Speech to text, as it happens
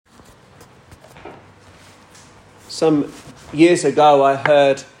Some years ago, I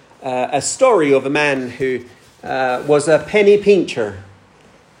heard a story of a man who was a penny pincher.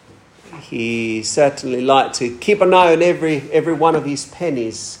 He certainly liked to keep an eye on every one of his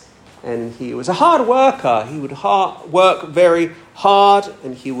pennies. And he was a hard worker. He would work very hard,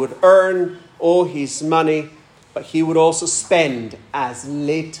 and he would earn all his money, but he would also spend as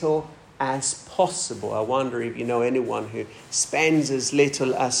little as possible. I wonder if you know anyone who spends as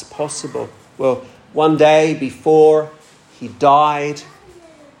little as possible. Well, one day before he died,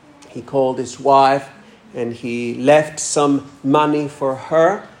 he called his wife and he left some money for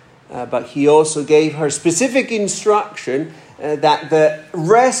her, but he also gave her specific instruction that the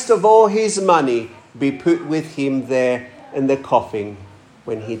rest of all his money be put with him there in the coffin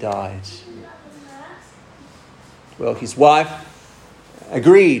when he died. Well, his wife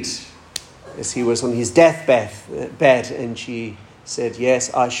agreed as he was on his deathbed, and she said,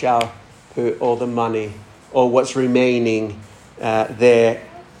 "Yes, I shall put all the money, or what's remaining there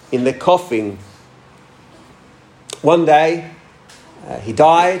in the coffin." One day, he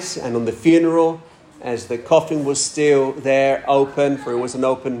died, and on the funeral, as the coffin was still there open, for it was an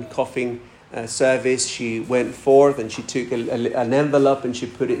open coffin service, she went forth and she took an envelope and she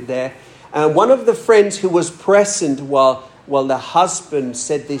put it there. And one of the friends who was present while the husband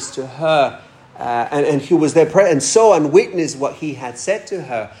said this to her, and who was there and saw and witnessed what he had said to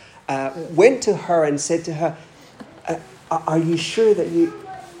her, went to her and said to her, "Are you sure that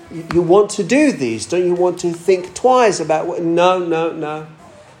you want to do this? Don't you want to think twice about what?" No.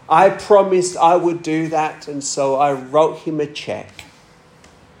 I promised I would do that, and so I wrote him a check.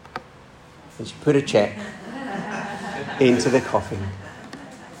 And she put a check into the coffin.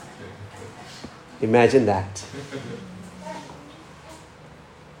 Imagine that.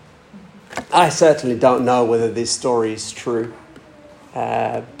 I certainly don't know whether this story is true.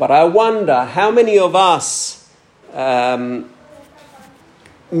 But I wonder how many of us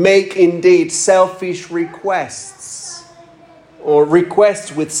make indeed selfish requests, or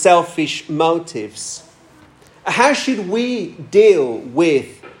requests with selfish motives. How should we deal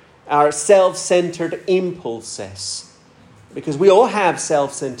with our self-centered impulses? Because we all have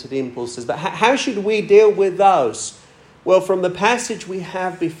self-centered impulses, but how should we deal with those? Well, from the passage we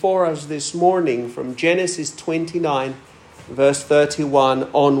have before us this morning, from Genesis 29, verse 31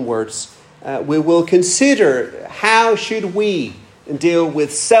 onwards, we will consider how should we deal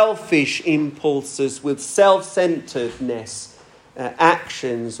with selfish impulses, with self-centeredness,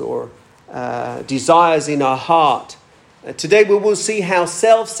 actions or desires in our heart. Today we will see how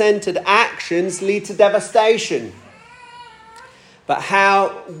self-centered actions lead to devastation, but how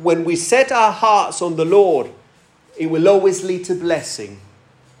when we set our hearts on the Lord, it will always lead to blessing.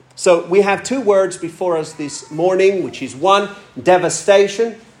 So we have two words before us this morning, which is one,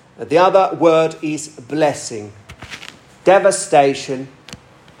 devastation. The other word is blessing. Devastation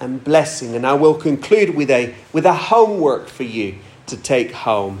and blessing. And I will conclude with a homework for you to take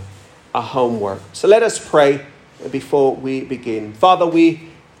home. A homework. So let us pray before we begin. Father, we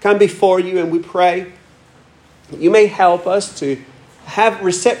come before you and we pray that you may help us to have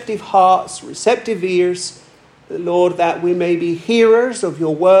receptive hearts, receptive ears, Lord, that we may be hearers of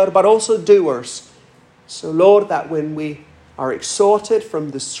your word, but also doers. So, Lord, that when we are exhorted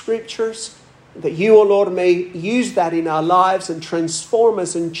from the scriptures, that you, O Lord, may use that in our lives and transform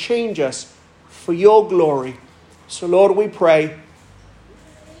us and change us for your glory. So, Lord, we pray,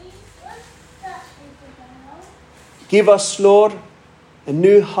 give us, Lord, a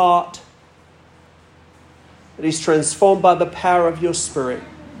new heart that is transformed by the power of your Spirit.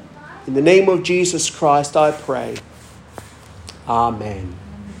 In the name of Jesus Christ, I pray. Amen.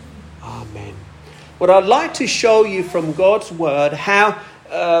 Amen. What I'd like to show you from God's word, how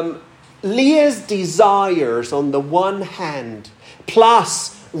Leah's desires on the one hand,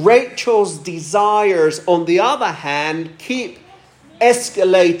 plus Rachel's desires on the other hand, keep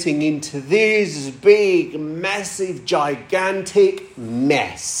escalating into this big, massive, gigantic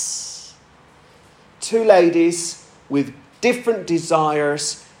mess. Two ladies with different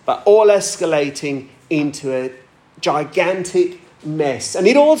desires, but all escalating into a gigantic mess. And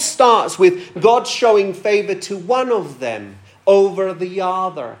it all starts with God showing favor to one of them over the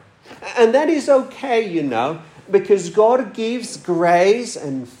other. And that is okay, you know, because God gives grace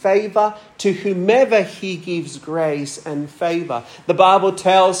and favor to whomever he gives grace and favor. The Bible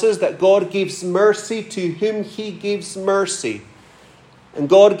tells us that God gives mercy to whom he gives mercy. And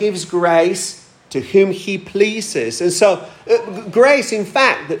God gives grace to whom he pleases. And so grace, in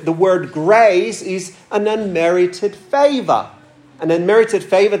fact, the word grace is an unmerited favor. An unmerited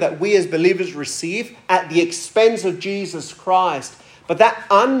favor that we as believers receive at the expense of Jesus Christ. But that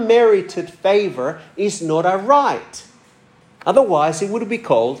unmerited favor is not a right. Otherwise, it would be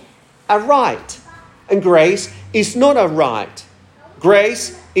called a right. And grace is not a right.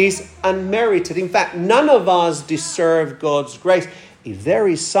 Grace is unmerited. In fact, none of us deserve God's grace. If there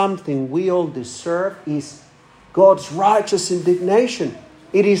is something we all deserve, is God's righteous indignation.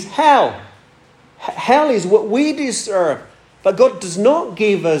 It is hell. Hell is what we deserve. But God does not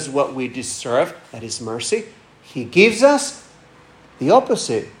give us what we deserve. That is mercy. He gives us the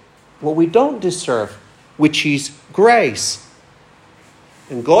opposite, what we don't deserve, which is grace.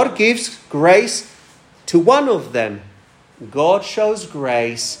 And God gives grace to one of them. God shows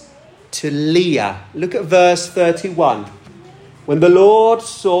grace to Leah. Look at verse 31. When the Lord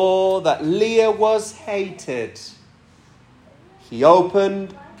saw that Leah was hated, he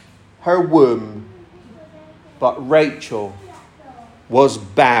opened her womb, but Rachel was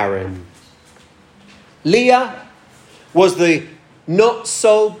barren. Leah was the not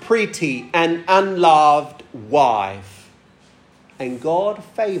so pretty and unloved wife. And God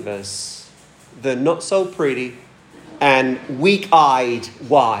favors the not so pretty and weak-eyed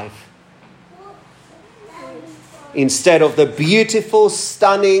wife, instead of the beautiful,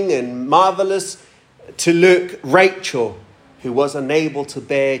 stunning and marvelous to look Rachel, who was unable to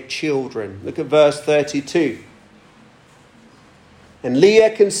bear children. Look at verse 32. And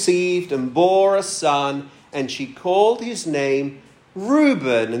Leah conceived and bore a son, and she called his name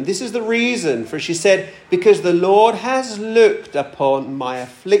Reuben. And this is the reason, for she said, because the Lord has looked upon my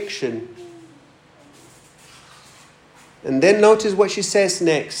affliction. And then notice what she says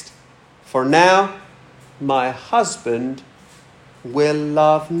next. For now my husband will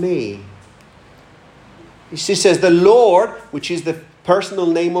love me. She says the Lord, which is the personal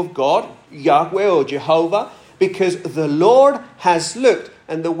name of God, Yahweh or Jehovah, because the Lord has looked.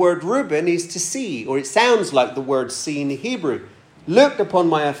 And the word Reuben is to see, or it sounds like the word see in Hebrew. Looked upon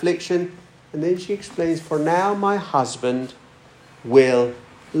my affliction. And then she explains, for now my husband will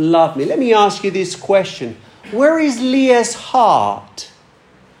love me. Let me ask you this question. Where is Leah's heart?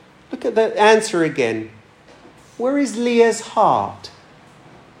 Look at the answer again. Where is Leah's heart?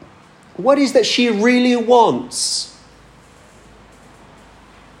 What is that she really wants?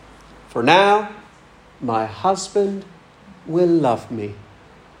 For now, my husband will love me.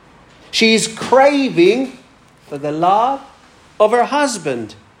 She is craving for the love of her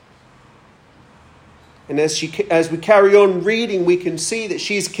husband. And as we carry on reading, we can see that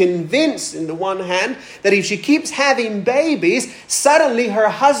she's convinced, in the one hand, that if she keeps having babies, suddenly her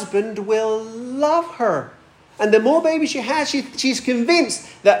husband will love her. And the more babies she has, she's convinced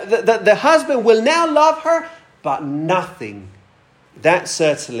that the husband will now love her, but nothing. That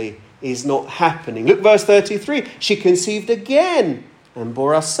certainly is not happening. Look, verse 33. She conceived again and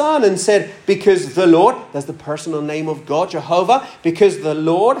bore a son and said, because the Lord, that's the personal name of God, Jehovah, because the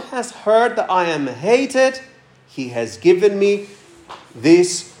Lord has heard that I am hated, he has given me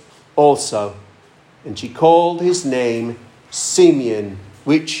this also. And she called his name Simeon,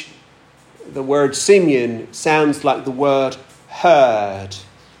 which the word Simeon sounds like the word heard.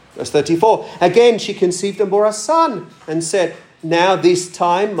 Verse 34. Again she conceived and bore a son and said, now this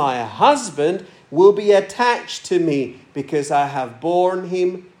time my husband will be attached to me, because I have borne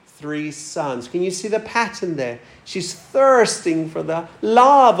him 3 sons. Can you see the pattern there? She's thirsting for the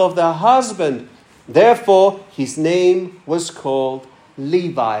love of the husband. Therefore, his name was called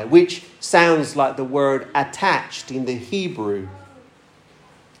Levi, which sounds like the word attached in the Hebrew.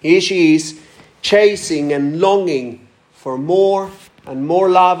 Here she is, chasing and longing for more and more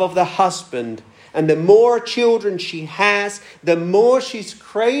love of the husband. And the more children she has, the more she's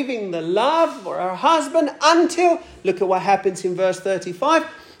craving the love for her husband, until, look at what happens in verse 35.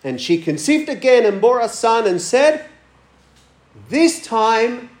 And she conceived again and bore a son and said, this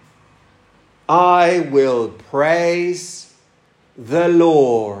time I will praise the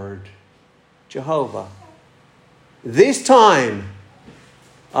Lord, Jehovah. This time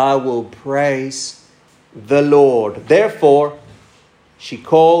I will praise the Lord. Therefore, she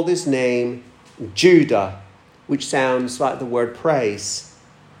called his name Judah, which sounds like the word praise.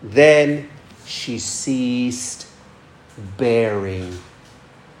 Then she ceased bearing.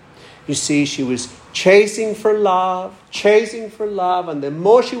 You see, she was chasing for love, and the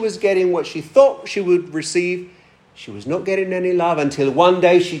more she was getting what she thought she would receive, she was not getting any love, until one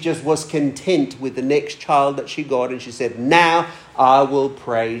day she just was content with the next child that she got, and she said, now I will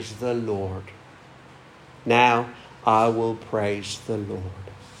praise the Lord. Now I will praise the Lord.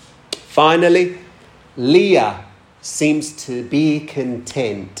 Finally, Leah seems to be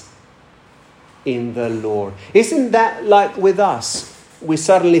content in the Lord. Isn't that like with us? we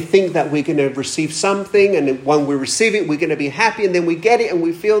suddenly think that we're going to receive something, and when we receive it, we're going to be happy, and then we get it, and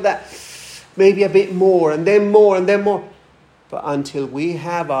we feel that maybe a bit more, and then more, and then more. But until we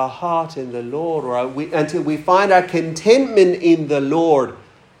have our heart in the Lord, until we find our contentment in the Lord,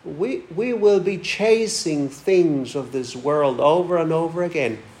 we will be chasing things of this world over and over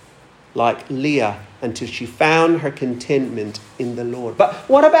again, like Leah, until she found her contentment in the Lord. But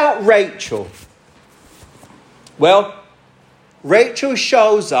what about Rachel? Well, Rachel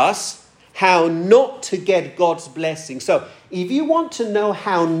shows us how not to get God's blessing. So if you want to know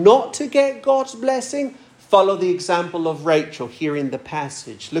how not to get God's blessing, follow the example of Rachel here in the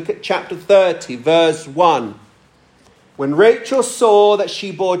passage. Look at chapter 30, verse 1. When Rachel saw that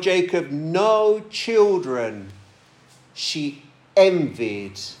she bore Jacob no children, she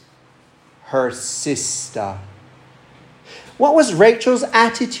envied her sister. What was Rachel's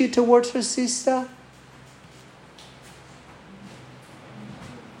attitude towards her sister?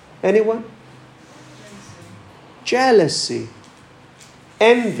 Anyone? Jealousy.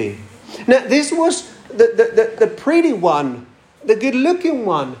 Envy. Now, this was the pretty one, the good-looking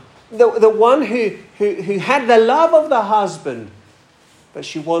one, the one who had the love of the husband, but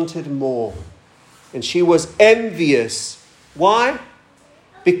she wanted more. And she was envious. Why?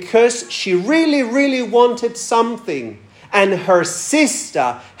 Because she really, really wanted something. And her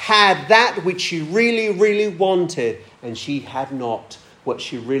sister had that which she really, really wanted. And she had not what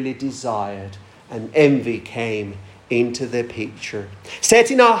she really desired. And envy came into the picture.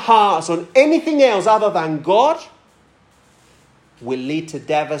 Setting our hearts on anything else other than God will lead to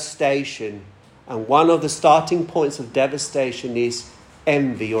devastation. And one of the starting points of devastation is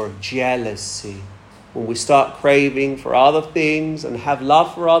envy or jealousy. When we start craving for other things and have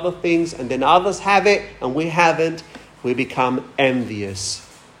love for other things, and then others have it and we haven't, we become envious.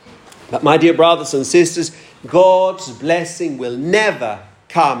 But my dear brothers and sisters, God's blessing will never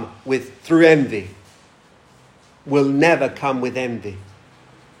come through envy. Will never come with envy.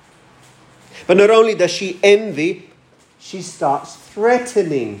 But not only does she envy, she starts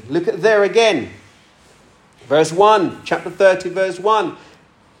threatening. Look at there again. Verse 1, chapter 30, verse 1.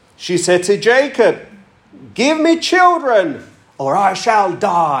 She said to Jacob, "Give me children, or I shall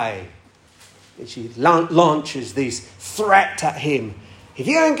die." And she launches this threat at him. If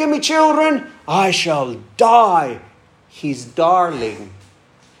you don't give me children, I shall die. His darling,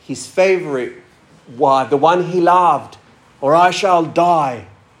 his favorite wife, the one he loved, or I shall die.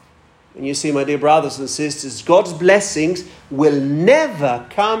 And you see, my dear brothers and sisters, God's blessings will never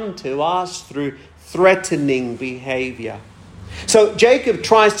come to us through threatening behavior. So Jacob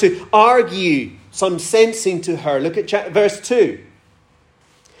tries to argue some sense into her. Look at verse 2.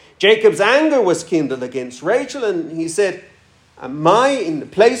 Jacob's anger was kindled against Rachel, and he said, "Am I in the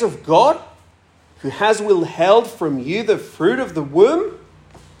place of God, who has withheld from you the fruit of the womb?"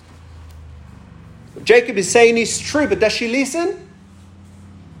 What Jacob is saying is true, but does she listen?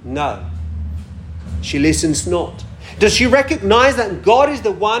 No. She listens not. Does she recognize that God is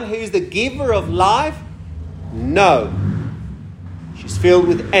the one who is the giver of life? No. She's filled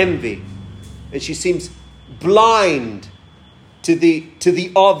with envy, and she seems blind to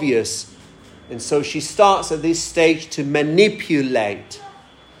the obvious. And so she starts at this stage to manipulate.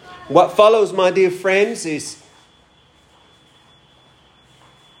 What follows, my dear friends, is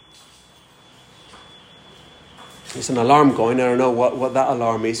there's an alarm going. I don't know what that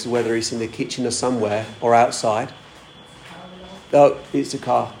alarm is, whether it's in the kitchen or somewhere or outside. Oh, it's a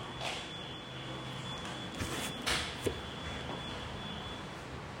car.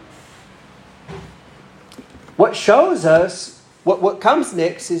 What shows us, what comes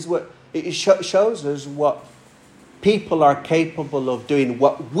next is shows us what people are capable of doing,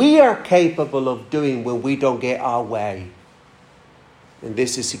 what we are capable of doing when we don't get our way. And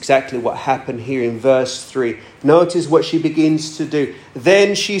this is exactly what happened here in verse 3. Notice what she begins to do.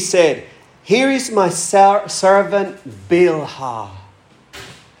 Then she said, "Here is my servant Bilhah.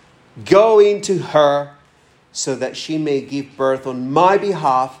 Go into her so that she may give birth on my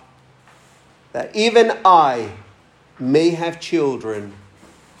behalf, that even I may have children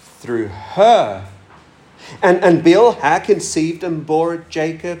through her." And Bilhah conceived and bore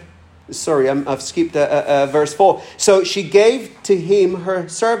Jacob. Sorry, I've skipped verse 4. So she gave to him her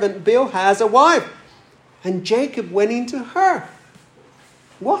servant Bilhah as a wife, and Jacob went into her.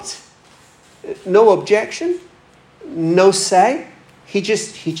 What? No objection? No say? He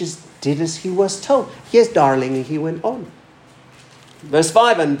just did as he was told. Yes, darling, and he went on. Verse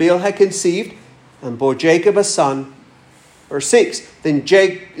 5, and Bilhah conceived and bore Jacob a son. Verse 6,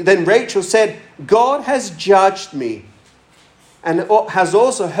 then Rachel said, "God has judged me, and has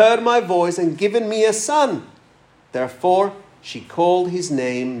also heard my voice and given me a son. Therefore, she called his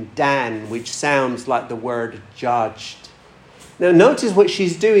name Dan, which sounds like the word judged. Now notice what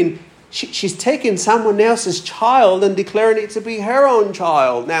she's doing. She's taking someone else's child and declaring it to be her own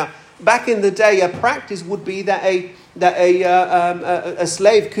child. Now, back in the day, a practice would be that a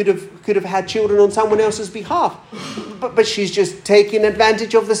slave could have had children on someone else's behalf. But she's just taking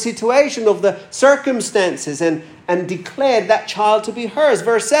advantage of the situation, of the circumstances, and declared that child to be hers.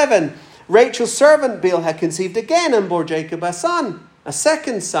 Verse 7, Rachel's servant Bilhah had conceived again and bore Jacob a son, a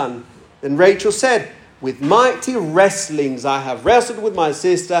second son. Then Rachel said, with mighty wrestlings I have wrestled with my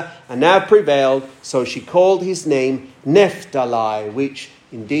sister and have prevailed. So she called his name Naphtali, which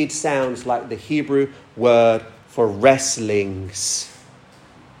indeed sounds like the Hebrew word for wrestlings.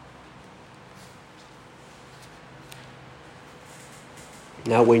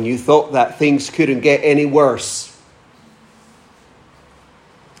 Now, when you thought that things couldn't get any worse,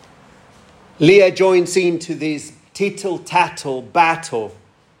 Leah joins into this tittle-tattle battle.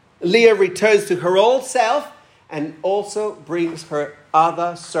 Leah returns to her old self and also brings her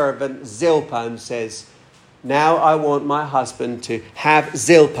other servant Zilpah and says, now I want my husband to have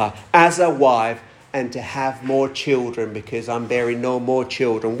Zilpah as a wife and to have more children because I'm bearing no more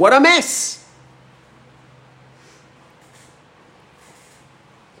children. What a mess!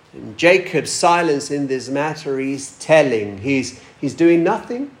 And Jacob's silence in this matter is telling. He's doing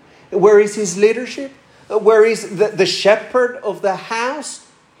nothing. Where is his leadership? Where is the shepherd of the house?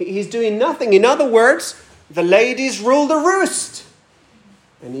 He's doing nothing. In other words, the ladies rule the roost.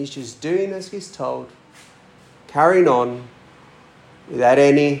 And he's just doing as he's told, carrying on without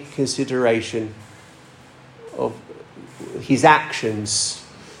any consideration of his actions.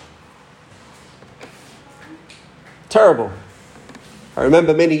 Terrible. I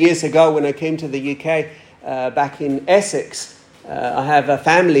remember many years ago when I came to the UK, back in Essex. I have a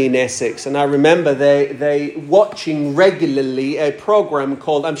family in Essex, and I remember they watching regularly a program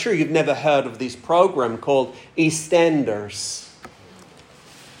called, I'm sure you've never heard of this program, called EastEnders.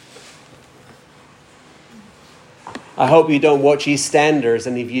 I hope you don't watch EastEnders,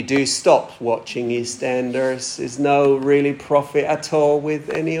 and if you do, stop watching EastEnders. There's no really profit at all with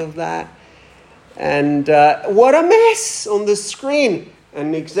any of that. And what a mess on the screen.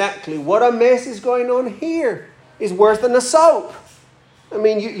 And exactly what a mess is going on here is worse than a soap. I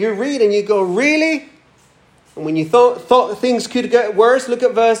mean, you read and you go, really? And when you thought things could get worse, look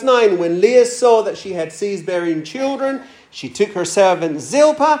at verse 9. When Leah saw that she had ceased bearing children, she took her servant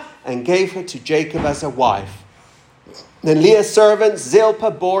Zilpah and gave her to Jacob as a wife. Then Leah's servant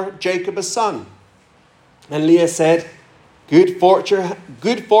Zilpah bore Jacob a son. And Leah said, good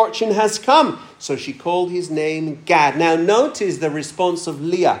fortune has come. So she called his name Gad. Now notice the response of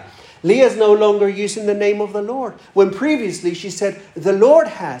Leah. Leah's no longer using the name of the Lord. When previously she said, the Lord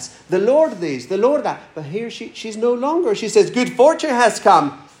has, the Lord this, the Lord that. But here she's no longer. She says, good fortune has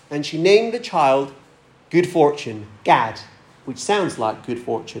come. And she named the child Good Fortune, Gad, which sounds like good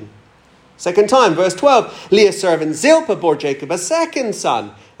fortune. Second time, verse 12. Leah's servant Zilpah bore Jacob a second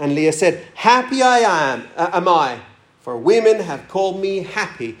son. And Leah said, happy am I, for women have called me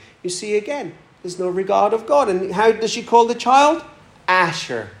happy. You see again, there's no regard of God. And how does she call the child?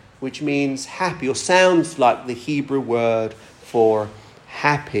 Asher, which means happy, or sounds like the Hebrew word for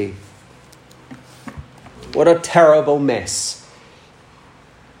happy. What a terrible mess.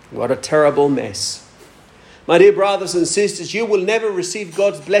 What a terrible mess. My dear brothers and sisters, you will never receive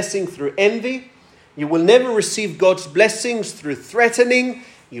God's blessing through envy. You will never receive God's blessings through threatening.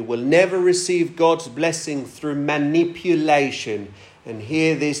 You will never receive God's blessing through manipulation. And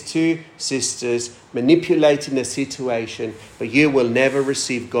here these two sisters manipulating a situation, but you will never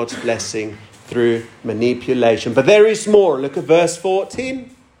receive God's blessing through manipulation. But there is more. Look at verse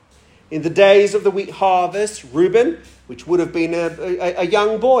 14. In the days of the wheat harvest, Reuben, which would have been a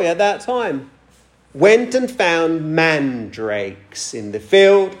young boy at that time, went and found mandrakes in the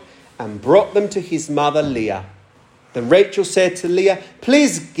field and brought them to his mother Leah. Then Rachel said to Leah,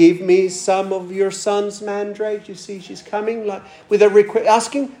 please give me some of your son's mandrakes. You see, she's coming like with a request,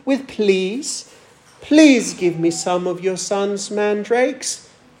 asking with please give me some of your son's mandrakes.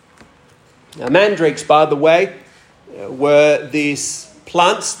 Now, mandrakes, by the way, were these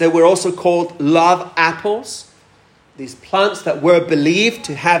plants. They were also called love apples. These plants that were believed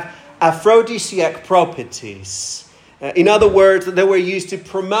to have aphrodisiac properties. In other words, they were used to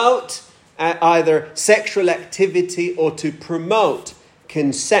promote either sexual activity or to promote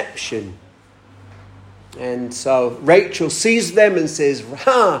conception. And so Rachel sees them and says,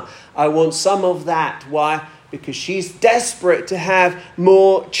 I want some of that. Why? Because she's desperate to have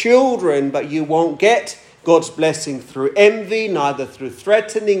more children, but you won't get God's blessing through envy, neither through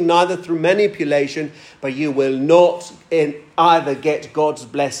threatening, neither through manipulation, but you will not either get God's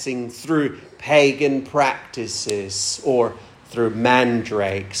blessing through pagan practices or through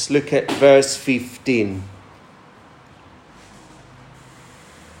mandrakes. Look at verse 15.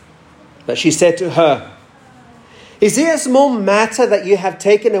 But she said to her, "Is it a small matter that you have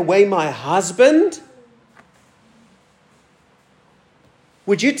taken away my husband?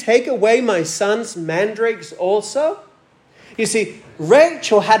 Would you take away my son's mandrakes also?" You see,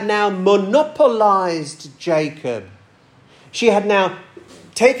 Rachel had now monopolized Jacob. She had now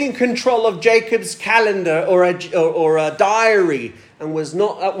taken control of Jacob's calendar or a diary and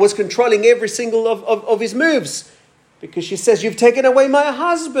was controlling every single of his moves. Because she says, "You've taken away my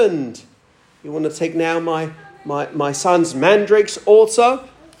husband. You want to take now my son's mandrakes also?"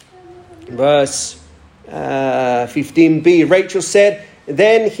 Verse 15b, Rachel said,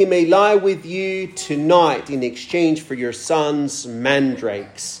 "Then he may lie with you tonight in exchange for your son's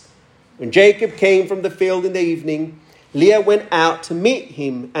mandrakes." When Jacob came from the field in the evening, Leah went out to meet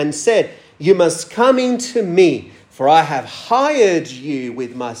him and said, "You must come in to me, for I have hired you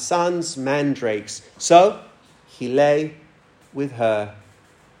with my son's mandrakes." So he lay with her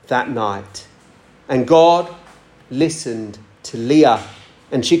that night. And God listened to Leah,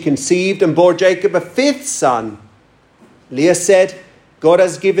 and she conceived and bore Jacob a fifth son. Leah said, "God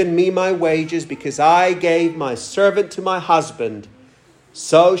has given me my wages because I gave my servant to my husband."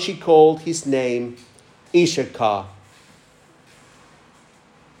 So she called his name Issachar.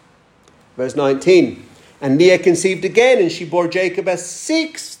 Verse 19. And Leah conceived again, and she bore Jacob a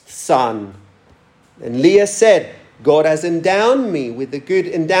sixth son. And Leah said, "God has endowed me with a good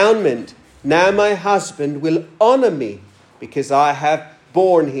endowment. Now my husband will honor me because I have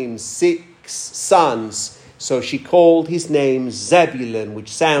borne him 6 sons." So she called his name Zebulun, which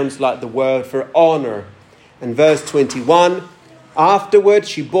sounds like the word for honor. And verse 21, afterwards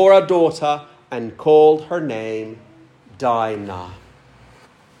she bore a daughter and called her name Dinah.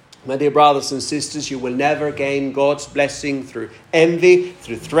 My dear brothers and sisters, you will never gain God's blessing through envy,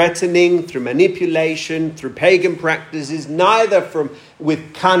 through threatening, through manipulation, through pagan practices, neither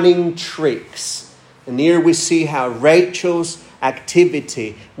with cunning tricks. And here we see how Rachel's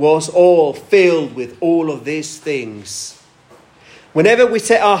activity was all filled with all of these things. Whenever we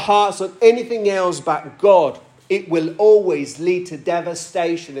set our hearts on anything else but God, it will always lead to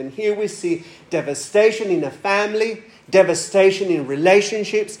devastation. And here we see devastation in a family, devastation in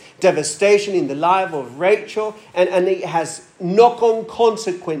relationships, devastation in the life of Rachel, and it has knock-on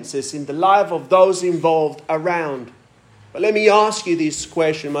consequences in the life of those involved around. But let me ask you this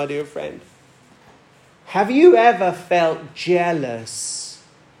question, my dear friend. Have you ever felt jealous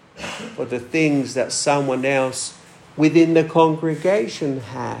for the things that someone else within the congregation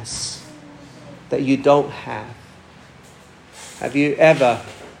has that you don't have? Have you ever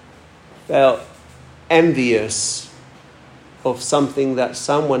felt envious of something that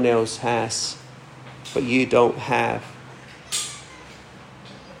someone else has, but you don't have?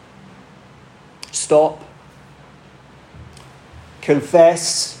 Stop.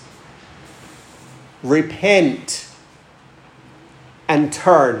 Confess. Repent. And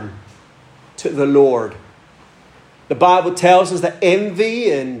turn to the Lord. The Bible tells us that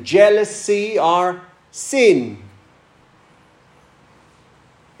envy and jealousy are sin.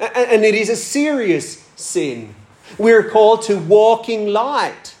 And it is a serious sin. We're called to walk in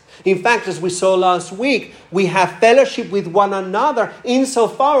light. In fact, as we saw last week, we have fellowship with one another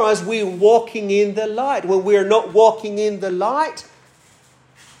insofar as we're walking in the light. When we're not walking in the light,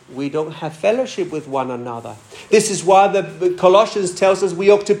 we don't have fellowship with one another. This is why the Colossians tells us we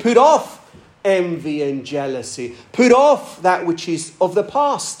ought to put off envy and jealousy. Put off that which is of the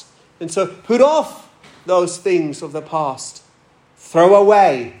past. And so put off those things of the past. Throw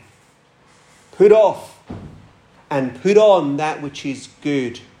away. Put off. And put on that which is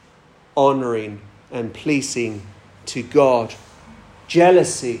good, honouring and pleasing to God.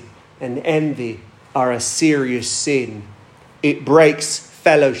 Jealousy and envy are a serious sin. It breaks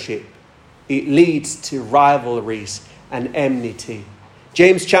fellowship. It leads to rivalries and enmity.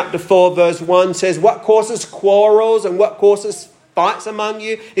 James chapter 4 verse 1 says, "What causes quarrels and what causes fights among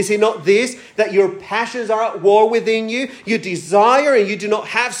you? Is it not this, that your passions are at war within you? You desire and you do not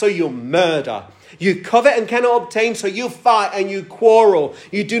have, so you murder. You covet and cannot obtain, so you fight and you quarrel.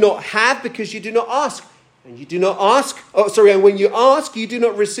 You do not have because you do not ask. And you do not ask. And when you ask, you do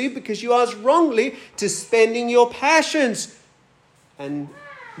not receive because you ask wrongly to spend in your passions." And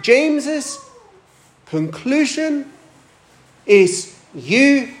James's conclusion is,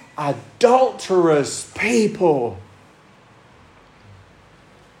 you adulterous people.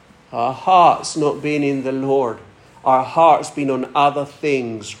 Our hearts not being in the Lord. Our hearts being on other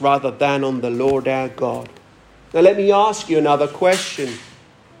things rather than on the Lord our God. Now let me ask you another question.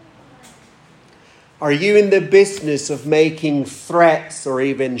 Are you in the business of making threats or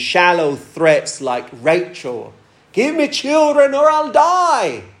even shallow threats like Rachel? Give me children or I'll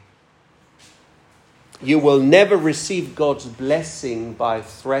die. You will never receive God's blessing by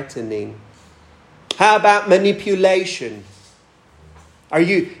threatening. How about manipulation? Are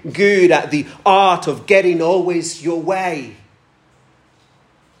you good at the art of getting always your way?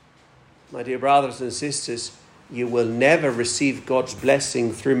 My dear brothers and sisters, you will never receive God's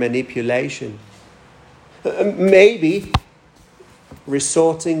blessing through manipulation. Maybe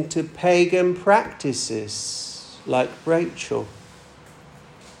resorting to pagan practices like Rachel.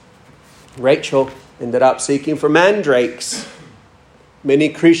 Rachel ended up seeking for mandrakes. Many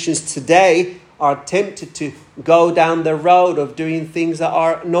Christians today are tempted to go down the road of doing things that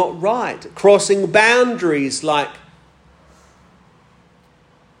are not right, crossing boundaries like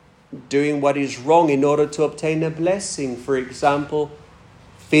doing what is wrong in order to obtain a blessing. For example,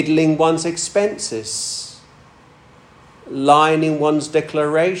 fiddling one's expenses, lying in one's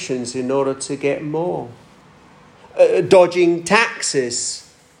declarations in order to get more, dodging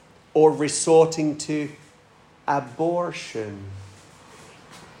taxes, or resorting to abortion.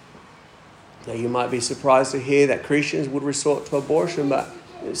 Now, you might be surprised to hear that Christians would resort to abortion, but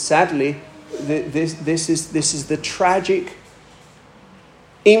sadly, this is the tragic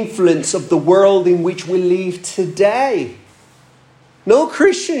influence of the world in which we live today. No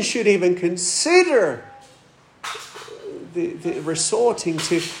Christian should even consider the resorting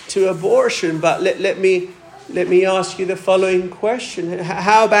to abortion. But let me ask you the following question: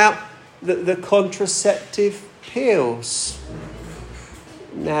 how about the contraceptive pills?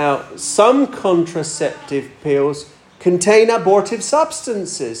 Now, some contraceptive pills contain abortive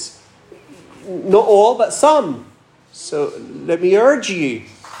substances. Not all, but some. So let me urge you,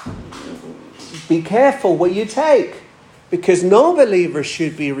 be careful what you take, because no believer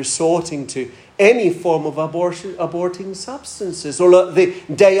should be resorting to any form of aborting substances, or the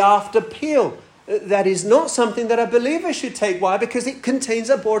day after pill. That is not something that a believer should take. Why? Because it contains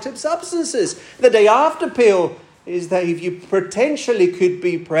abortive substances. The day after pill is that if you potentially could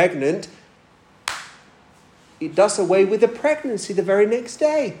be pregnant, it does away with the pregnancy the very next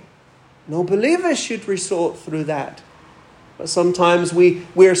day. No believer should resort through that. But sometimes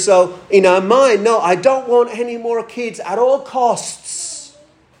we're so in our mind, no, I don't want any more kids at all costs,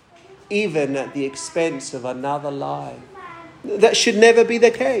 even at the expense of another life. That should never be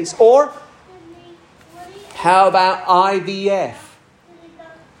the case. Or how about IVF?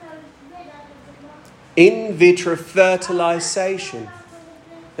 In vitro fertilization.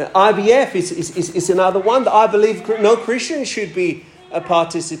 Now, IVF is another one that I believe no Christian should be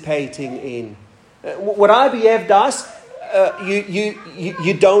participating in. What IVF does,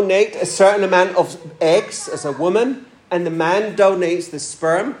 you donate a certain amount of eggs as a woman, and the man donates the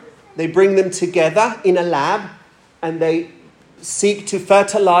sperm. They bring them together in a lab, and they seek to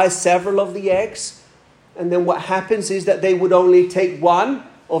fertilize several of the eggs. And then what happens is that they would only take one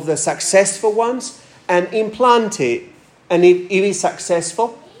of the successful ones and implant it. And if it is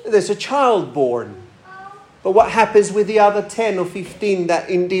successful, there's a child born. But what happens with the other 10 or 15 that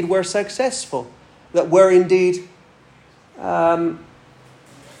indeed were successful, that were indeed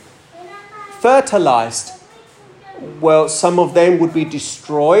fertilized? Well, some of them would be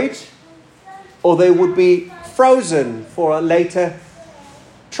destroyed, or they would be frozen for a later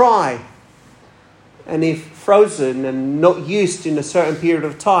try. And if frozen and not used in a certain period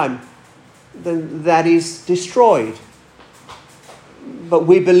of time, then that is destroyed. But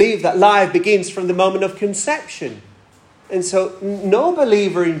we believe that life begins from the moment of conception. And so no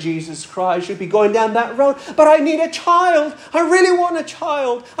believer in Jesus Christ should be going down that road. But I need a child. I really want a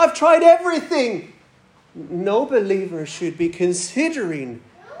child. I've tried everything. No believer should be considering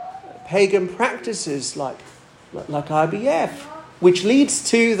pagan practices like IVF, which leads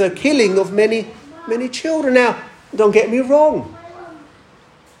to the killing of many children. Now, don't get me wrong.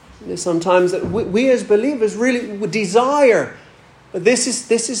 There's sometimes that we as believers really would desire. But this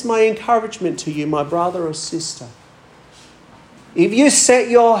is my encouragement to you, my brother or sister. If you set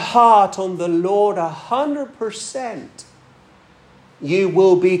your heart on the Lord 100%, you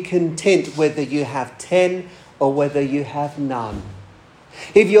will be content whether you have 10 or whether you have none.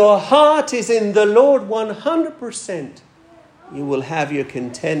 If your heart is in the Lord 100%, you will have your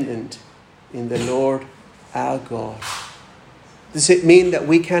contentment in the Lord our God. Does it mean that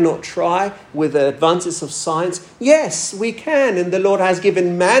we cannot try with the advances of science? Yes, we can. And the Lord has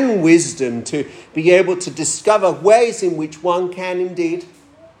given man wisdom to be able to discover ways in which one can indeed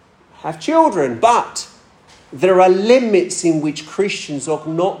have children. But there are limits in which Christians ought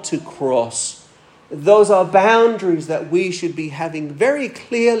not to cross. Those are boundaries that we should be having very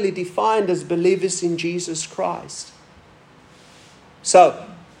clearly defined as believers in Jesus Christ. So,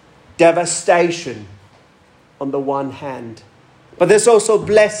 devastation on the one hand, but there's also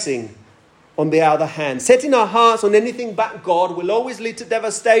blessing on the other hand. Setting our hearts on anything but God will always lead to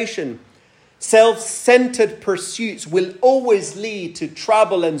devastation. Self-centered pursuits will always lead to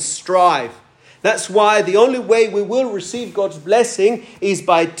trouble and strife. That's why the only way we will receive God's blessing is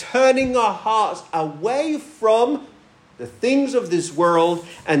by turning our hearts away from the things of this world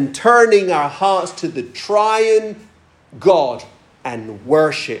and turning our hearts to the triune God and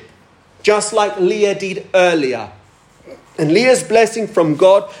worship. Just like Leah did earlier. And Leah's blessing from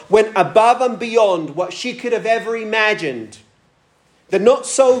God went above and beyond what she could have ever imagined. The not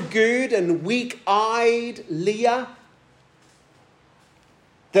so good and weak-eyed Leah,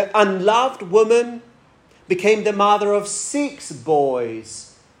 the unloved woman, became the mother of 6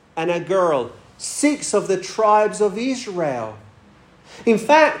 boys and a girl, 6 of the tribes of Israel. In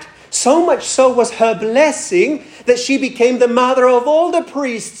fact, so much so was her blessing that she became the mother of all the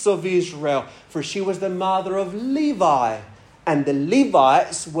priests of Israel, for she was the mother of Levi, and the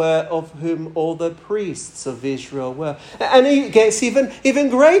Levites were of whom all the priests of Israel were. And it gets even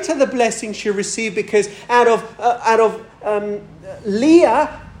greater, the blessing she received, because out of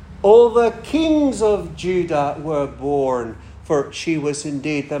Leah, all the kings of Judah were born, for she was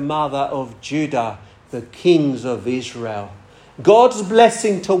indeed the mother of Judah, the kings of Israel. God's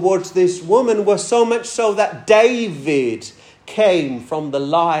blessing towards this woman was so much so that David came from the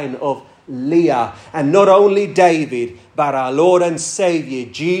line of Leah. And not only David, but our Lord and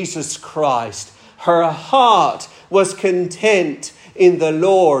Saviour, Jesus Christ. Her heart was content in the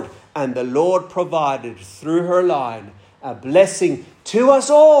Lord, and the Lord provided through her line a blessing to us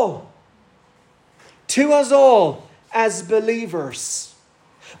all. To us all as believers.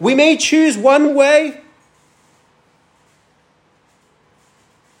 We may choose one way,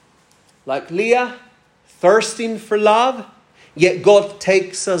 like Leah, thirsting for love, yet God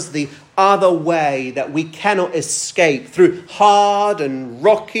takes us the other way that we cannot escape, through hard and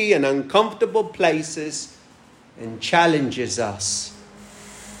rocky and uncomfortable places, and challenges us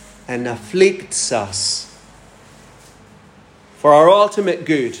and afflicts us for our ultimate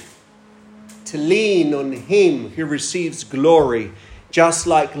good, to lean on Him who receives glory. Just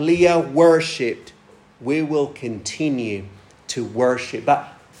like Leah worshipped, we will continue to worship. But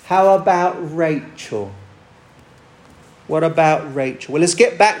how about Rachel? What about Rachel? Well, let's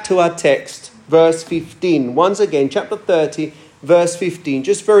get back to our text, verse 15. Once again, chapter 30, verse 15.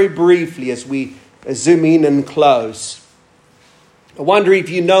 Just very briefly as we zoom in and close. I wonder if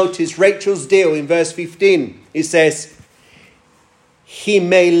you notice Rachel's deal in verse 15. It says, "He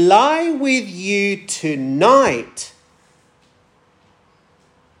may lie with you tonight."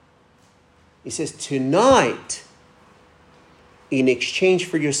 It says tonight, in exchange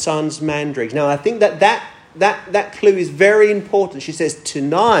for your son's mandrakes. Now, I think that clue is very important. She says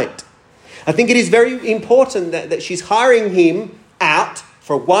tonight. I think it is very important that she's hiring him out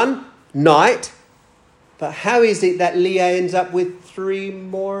for one night. But how is it that Leah ends up with 3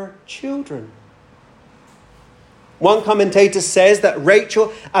 more children? One commentator says that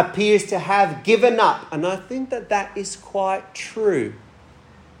Rachel appears to have given up. And I think that is quite true.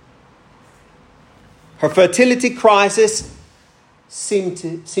 Her fertility crisis seems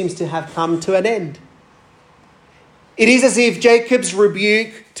to have come to an end. It is as if Jacob's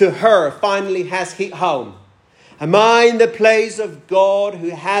rebuke to her finally has hit home. Am I in the place of God who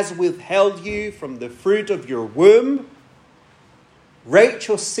has withheld you from the fruit of your womb?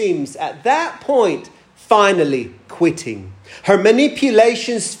 Rachel seems at that point finally quitting. Her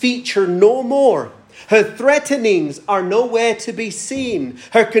manipulations feature no more. Her threatenings are nowhere to be seen.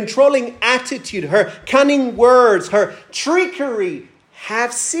 Her controlling attitude, her cunning words, her trickery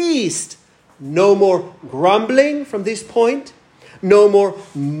have ceased. No more grumbling from this point. No more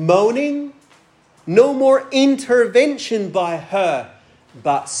moaning. No more intervention by her,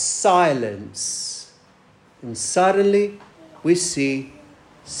 but silence. And suddenly we see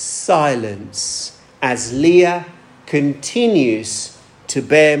silence as Leah continues to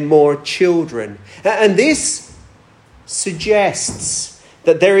bear more children. And this suggests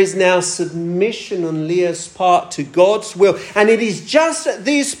that there is now submission on Leah's part to God's will. And it is just at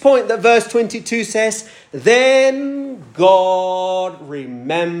this point that verse 22 says, "Then God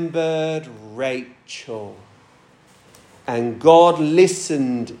remembered Rachel, and God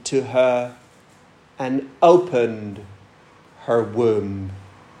listened to her and opened her womb.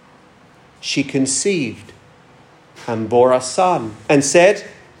 She conceived and bore a son, and said,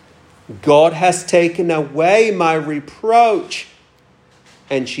 God has taken away my reproach.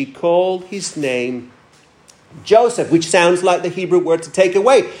 And she called his name Joseph, which sounds like the Hebrew word to take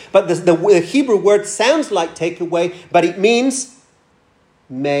away. But the Hebrew word sounds like take away, but it means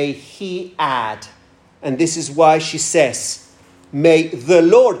may he add. And this is why she says, may the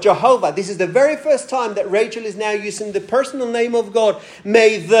Lord, Jehovah. This is the very first time that Rachel is now using the personal name of God.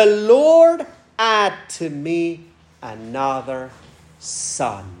 May the Lord add to me another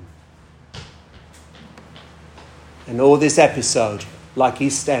son. And all this episode, like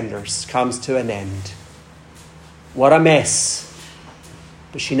EastEnders, comes to an end. What a mess.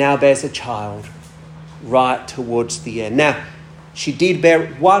 But she now bears a child right towards the end. Now, she did bear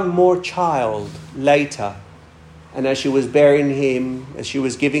one more child later. And as she was bearing him, as she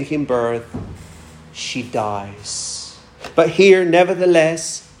was giving him birth, she dies. But here,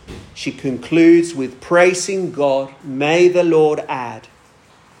 nevertheless, she concludes with praising God. May the Lord add.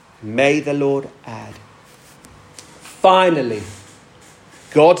 May the Lord add. Finally,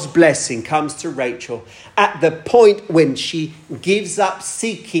 God's blessing comes to Rachel at the point when she gives up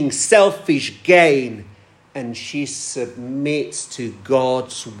seeking selfish gain and she submits to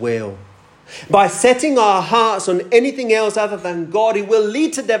God's will. By setting our hearts on anything else other than God, it will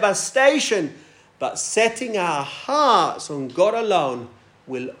lead to devastation. But setting our hearts on God alone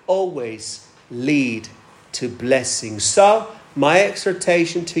will always lead to blessing. So, my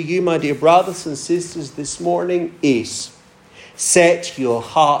exhortation to you, my dear brothers and sisters, this morning is set your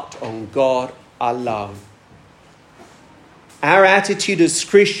heart on God alone. Our attitude as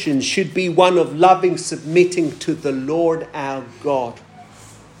Christians should be one of loving submitting to the Lord our God.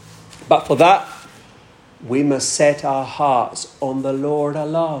 But for that, we must set our hearts on the Lord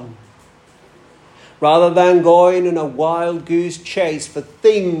alone. Rather than going in a wild goose chase for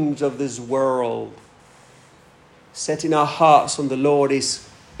things of this world, setting our hearts on the Lord is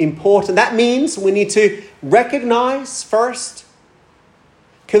important. That means we need to recognize first,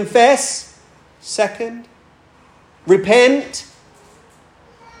 confess second, repent,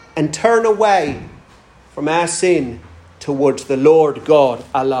 and turn away from our sin towards the Lord God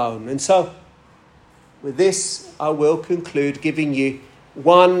alone. And so, with this, I will conclude giving you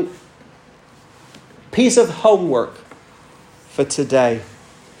one piece of homework for today.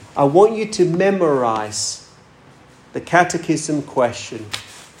 I want you to memorize the catechism question.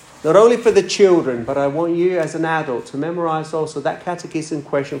 Not only for the children, but I want you as an adult to memorize also that catechism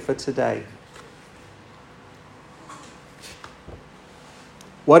question for today.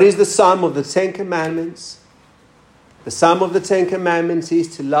 What is the sum of the 10 Commandments? The sum of the 10 Commandments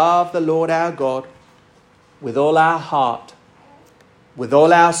is to love the Lord our God with all our heart, with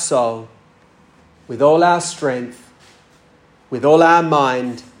all our soul, with all our strength, with all our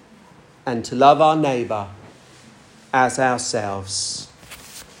mind, and to love our neighbour as ourselves.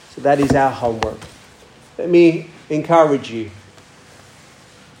 So that is our homework. Let me encourage you.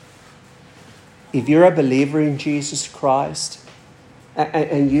 If you're a believer in Jesus Christ,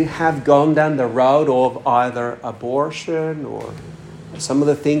 and you have gone down the road of either abortion or some of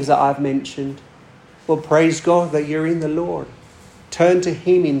the things that I've mentioned, well, praise God that you're in the Lord. Turn to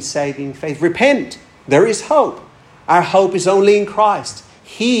Him in saving faith. Repent. There is hope. Our hope is only in Christ.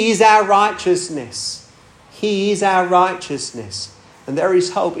 He is our righteousness. He is our righteousness. And there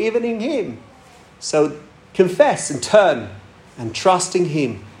is hope even in Him. So confess and turn and trust in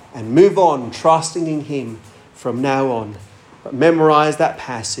Him and move on trusting in Him from now on. But memorize that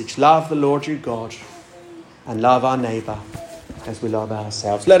passage. Love the Lord your God and love our neighbour as we love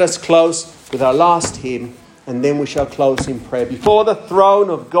ourselves. Let us close with our last hymn and then we shall close in prayer. Before the throne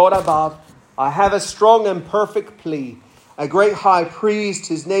of God above, I have a strong and perfect plea. A great high priest,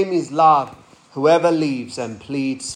 his name is love, whoever lives and pleads